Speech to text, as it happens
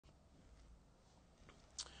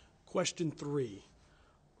Question 3.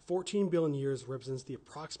 14 billion years represents the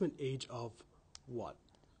approximate age of what?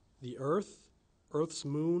 The Earth, Earth's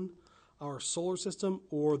moon, our solar system,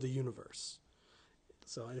 or the universe?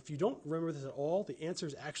 So, and if you don't remember this at all, the answer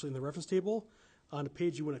is actually in the reference table on the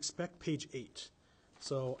page you would expect, page 8.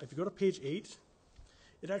 So if you go to page 8,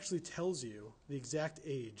 it actually tells you the exact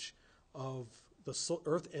age of the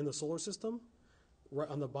Earth and the solar system. Right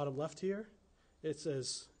on the bottom left here, it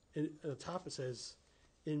says, at the top it says,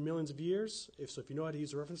 in millions of years. If you know how to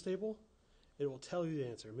use the reference table, it will tell you the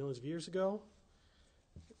answer. Millions of years ago,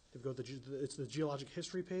 if you go it's the geologic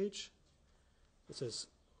history page. It says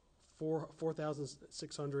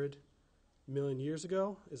 4,600 million years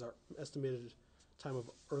ago is our estimated time of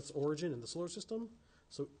Earth's origin in the solar system.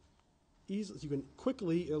 So you can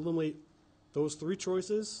quickly eliminate those three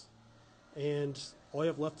choices, and all you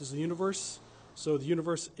have left is the universe. So the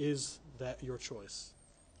universe is your choice.